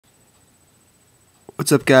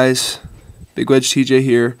What's up, guys? Big Wedge TJ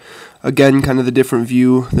here. Again, kind of the different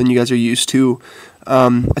view than you guys are used to.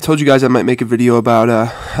 I told you guys I might make a video about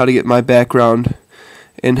how to get my background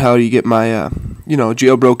and how you get my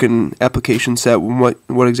jailbroken application set.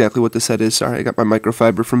 What exactly what the set is. Sorry, I got my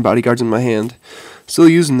microfiber from Bodyguards in my hand. Still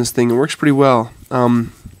using this thing. It works pretty well.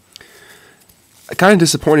 I'm kind of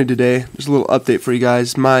disappointed today. There's a little update for you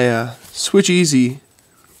guys. My Switch Easy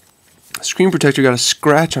screen protector got a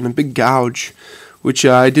scratch on a big gouge, which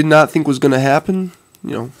I did not think was going to happen.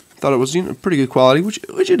 Thought it was pretty good quality,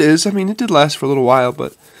 which it is. I mean, it did last for a little while,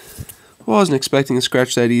 but I wasn't expecting a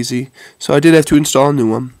scratch that easy. So I did have to install a new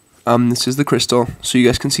one. This is the crystal, so you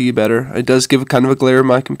guys can see better. It does give kind of a glare on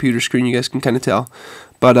my computer screen, you guys can kind of tell.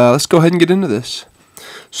 But let's go ahead and get into this.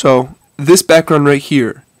 So this background right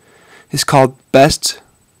here is called Best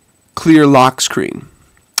Clear Lock Screen.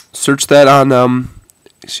 Search that on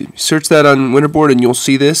Winterboard and you'll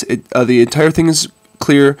see this. The entire thing is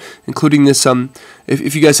clear, including this.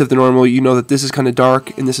 If you guys have the normal, you know that this is kind of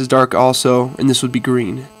dark and this is dark also, and this would be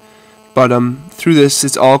green. But through this,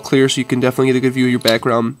 it's all clear, so you can definitely get a good view of your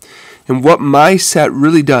background. And what my set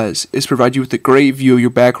really does is provide you with a great view of your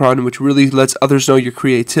background, which really lets others know your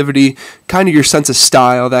creativity, kind of your sense of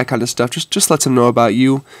style, that kind of stuff. Just lets them know about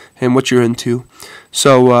you and what you're into.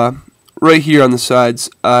 So right here on the sides,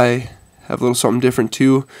 I have a little something different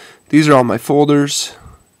too. These are all my folders,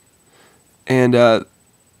 and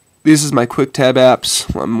this is my quick tab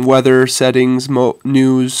apps, weather, settings,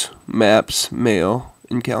 news, maps, mail,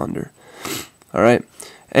 and calendar. Alright,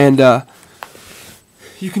 and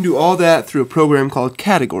you can do all that through a program called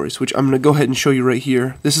Catagories, which I'm going to go ahead and show you right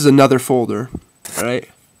here. This is another folder. Alright,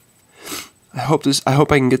 I hope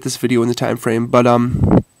I can get this video in the time frame, but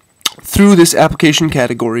through this application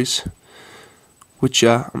Catagories, which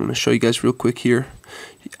I'm going to show you guys real quick here,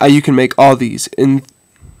 you can make all these in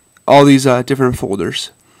all these different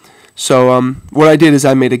folders. So what I did is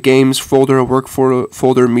I made a games folder, a work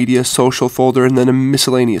folder, media, social folder, and then a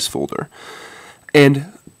miscellaneous folder.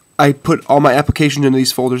 And I put all my applications into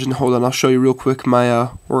these folders, and hold on, I'll show you real quick my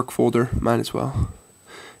work folder, mine as well.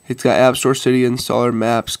 It's got App Store, Cydia, Installer,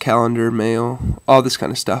 Maps, Calendar, Mail, all this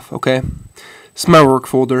kind of stuff, okay? This is my work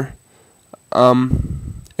folder.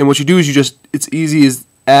 And what you do is it's easy as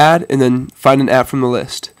add and then find an app from the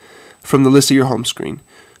list of your home screen.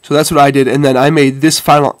 So that's what I did, and then I made this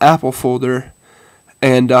final Apple folder,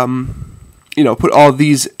 and put all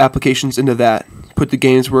these applications into that. Put the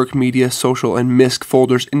games, work, media, social, and MISC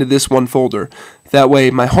folders into this one folder. That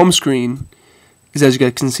way, my home screen is, as you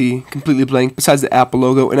guys can see, completely blank besides the Apple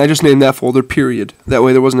logo, and I just named that folder period. That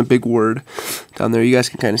way, there wasn't a big word down there. You guys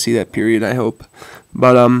can kind of see that period, I hope.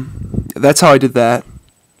 But that's how I did that.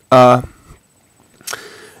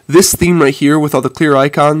 This theme right here with all the clear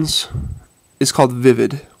icons is called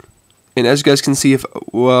Vivid. And as you guys can see,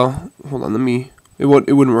 hold on, it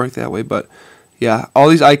wouldn't work that way, but yeah, all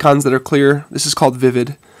these icons that are clear, this is called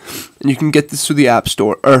Vivid. And you can get this through the App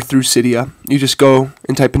Store, or through Cydia. You just go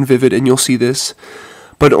and type in Vivid and you'll see this.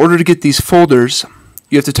 But in order to get these folders,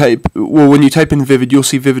 you have to type, when you type in Vivid, you'll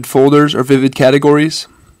see Vivid folders or Vivid categories.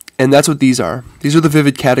 And that's what these are. These are the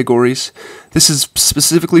Vivid categories. This is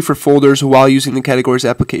specifically for folders while using the Catagories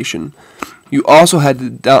application. You also have to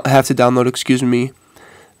download,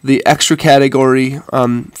 the extra category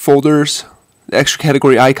folders, the extra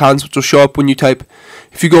category icons, which will show up when you type.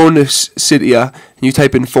 If you go into Cydia and you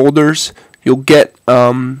type in folders, you'll get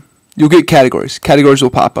categories. Categories will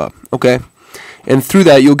pop up, okay? And through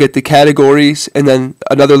that, you'll get the categories, and then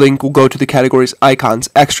another link will go to the categories icons,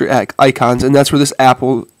 extra icons, and that's where this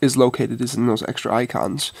Apple is located, is in those extra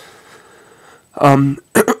icons.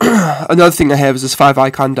 Another thing I have is this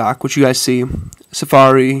 5-icon dock, which you guys see: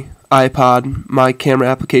 Safari, iPod, my camera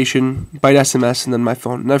application, Byte SMS, and then my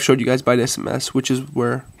phone. And I've showed you guys Byte SMS, which is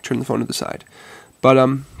where you turn the phone to the side. But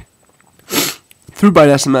through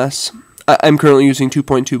Byte SMS, I'm currently using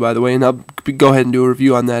 2.2, by the way, and I'll go ahead and do a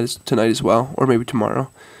review on that tonight as well, or maybe tomorrow.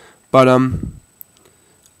 But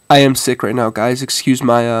I am sick right now, guys. Excuse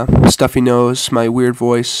my stuffy nose, my weird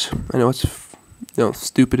voice. I know it's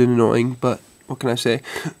stupid and annoying, but what can I say?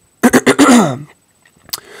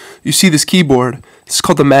 You see this keyboard. This is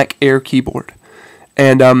called the Mac Air keyboard.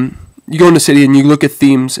 And you go into Cydia and you look at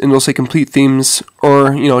themes, and it'll say complete themes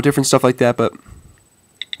or, different stuff like that. But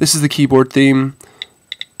this is the keyboard theme.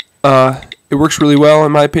 It works really well,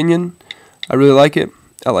 in my opinion. I really like it.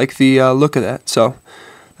 I like the look of that. So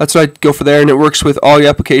that's what I go for there, and it works with all your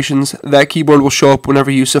applications. That keyboard will show up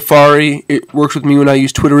whenever you use Safari. It works with me when I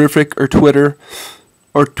use Twitterific or Twitter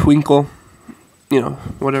or Twinkle.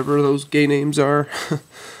 Whatever those gay names are.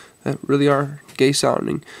 That really are gay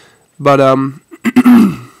sounding. But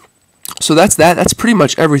So that's that. That's pretty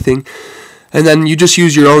much everything. And then you just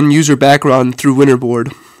use your own user background through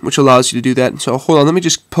Winterboard, which allows you to do that. So hold on, let me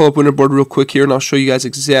just pull up Winterboard real quick here, and I'll show you guys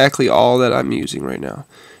exactly all that I'm using right now.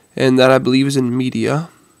 And that I believe is in media.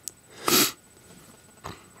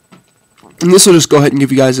 And this will just go ahead and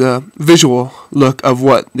give you guys a visual look of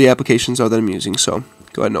what the applications are that I'm using. So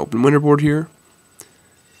go ahead and open Winterboard here.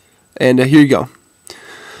 And here you go.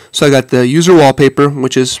 So I got the user wallpaper,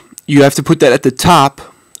 which is, you have to put that at the top.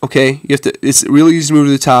 Okay, you have to. It's really easy to move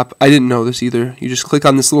to the top. I didn't know this either. You just click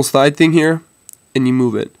on this little slide thing here, and you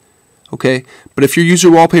move it. Okay, but if your user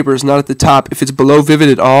wallpaper is not at the top, if it's below Vivid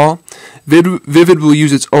at all, Vivid will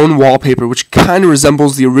use its own wallpaper, which kind of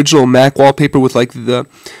resembles the original Mac wallpaper with like the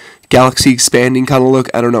galaxy expanding kind of look.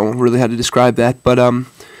 I don't know really how to describe that, but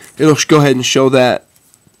it'll go ahead and show that.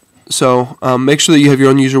 So make sure that you have your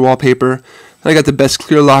own user wallpaper. I got the best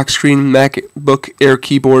clear lock screen MacBook Air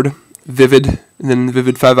keyboard, Vivid, and then the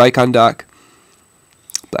Vivid 5 icon dock,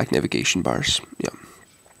 black navigation bars. Yeah.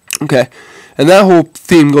 Okay, and that whole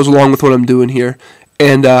theme goes along with what I'm doing here.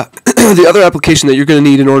 And the other application that you're going to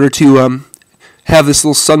need in order to have this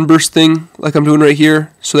little sunburst thing, like I'm doing right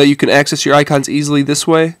here, so that you can access your icons easily this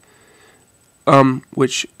way.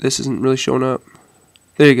 Which this isn't really showing up.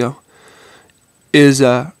 There you go. Is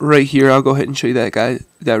right here. I'll go ahead and show you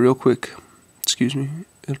that real quick. Excuse me.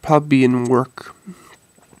 It'll probably be in work.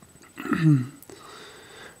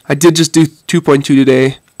 I did just do 2.2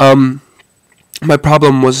 today. My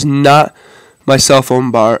problem was not my cell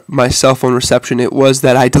phone reception. It was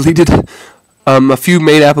that I deleted a few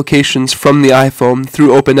main applications from the iPhone through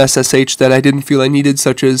OpenSSH that I didn't feel I needed,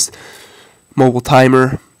 such as mobile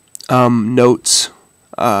timer, notes,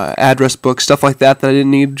 address book, stuff like that I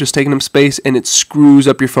didn't need, just taking up space, and it screws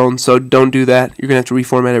up your phone. So don't do that. You're going to have to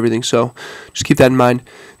reformat everything. So just keep that in mind.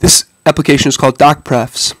 This application is called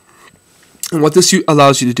prefs. And what this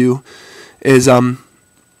allows you to do is do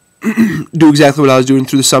exactly what I was doing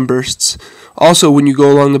through the sunbursts. Also, when you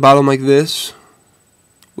go along the bottom like this,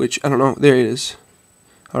 which, I don't know, there it is.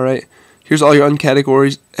 Alright, here's all your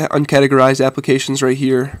uncategorized applications right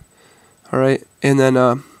here. Alright, and then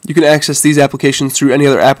you can access these applications through any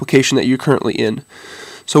other application that you're currently in.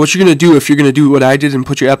 So what you're going to do, if you're going to do what I did and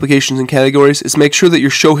put your applications in categories, is make sure that your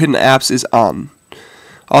Show Hidden Apps is on.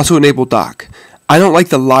 Also enable dock. I don't like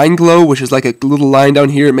the line glow, which is like a little line down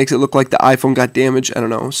here. It makes it look like the iPhone got damaged. I don't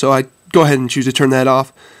know. So I go ahead and choose to turn that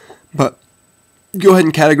off. But go ahead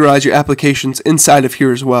and categorize your applications inside of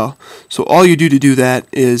here as well. So all you do to do that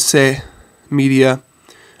is say media,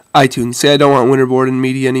 iTunes. Say I don't want Winterboard in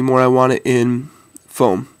media anymore. I want it in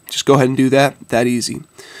foam. Just go ahead and do that. That easy.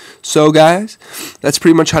 So guys, that's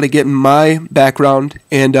pretty much how to get my background.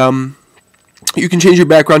 And you can change your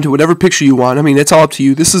background to whatever picture you want. I mean, it's all up to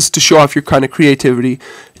you. This is to show off your kind of creativity.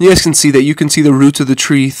 And you guys can see that you can see the roots of the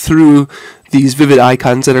tree through these vivid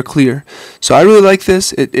icons that are clear. So I really like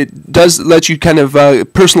this. It does let you kind of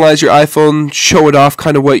personalize your iPhone, show it off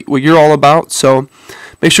kind of what you're all about. So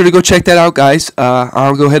make sure to go check that out, guys.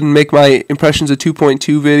 I'll go ahead and make my impressions of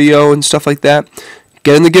 2.2 video and stuff like that.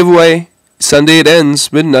 Get in the giveaway. Sunday it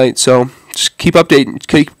ends, midnight. So just keep updating,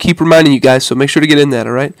 keep reminding you guys, so make sure to get in that,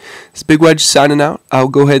 alright? This is Big Wedge signing out. I'll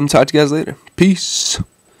go ahead and talk to you guys later. Peace.